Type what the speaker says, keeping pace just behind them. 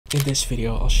In this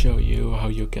video I'll show you how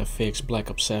you can fix Black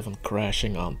Ops 7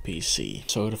 crashing on PC.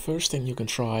 So the first thing you can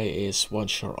try is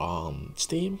once you're on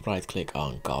Steam, right click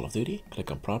on Call of Duty,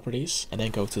 click on properties and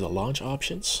then go to the launch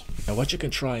options. And what you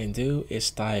can try and do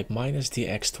is type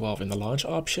 -DX12 in the launch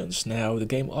options. Now the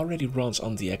game already runs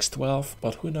on DX12,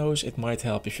 but who knows, it might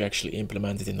help if you actually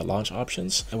implement it in the launch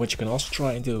options. And what you can also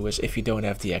try and do is if you don't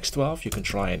have DX12, you can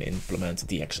try and implement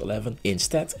DX11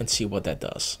 instead and see what that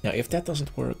does. Now if that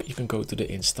doesn't work, you can go to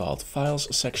the installed files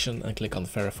section and click on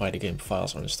verify the game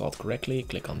files are installed correctly.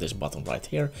 Click on this button right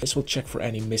here. This will check for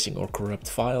any missing or corrupt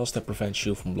files that prevent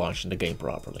you from launching the game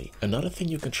properly. Another thing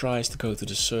you can try is to go to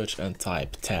the search and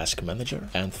type task manager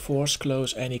and force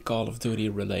close any Call of Duty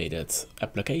related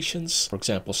applications. For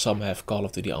example, some have Call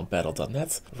of Duty on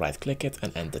battle.net. Right click it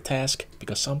and end the task,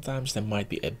 because sometimes there might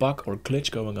be a bug or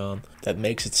glitch going on that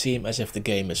makes it seem as if the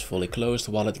game is fully closed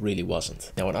while it really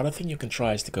wasn't. Now another thing you can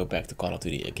try is to go back to Call of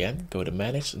Duty again, go to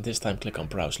manage, and this time click on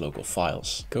browse local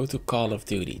files. Go to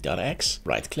callofduty.exe,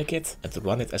 right click it and to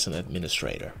run it as an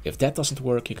administrator. If that doesn't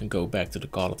work, you can go back to the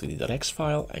Call of Duty.exe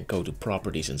file and go to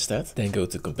properties instead. Then go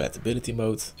to compatibility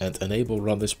mode and enable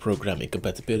run this program in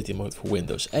compatibility mode for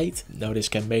Windows 8. Now this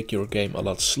can make your game a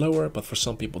lot slower, but for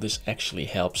some people this actually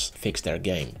helps fix their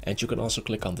game. And you can also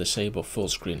click on disable full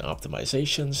screen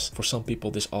optimizations. For some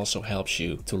people this also helps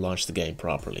you to launch the game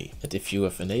properly. And if you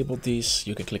have enabled these,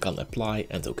 you can click on apply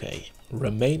and OK.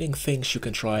 Remaining things you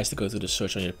can try is to go to the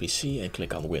search on your PC and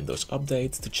click on Windows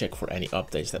Update to check for any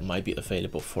updates that might be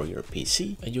available for your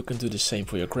PC. And you can do the same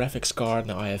for your graphics card.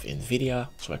 Now I have Nvidia,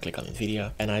 so I click on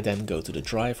Nvidia and I then go to the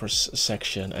drivers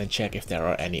section and check if there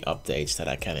are any updates that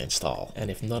I can install. And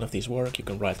if none of these work, you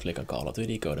can right click on Call of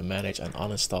Duty, go to manage and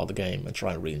uninstall the game and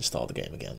try and reinstall the game again.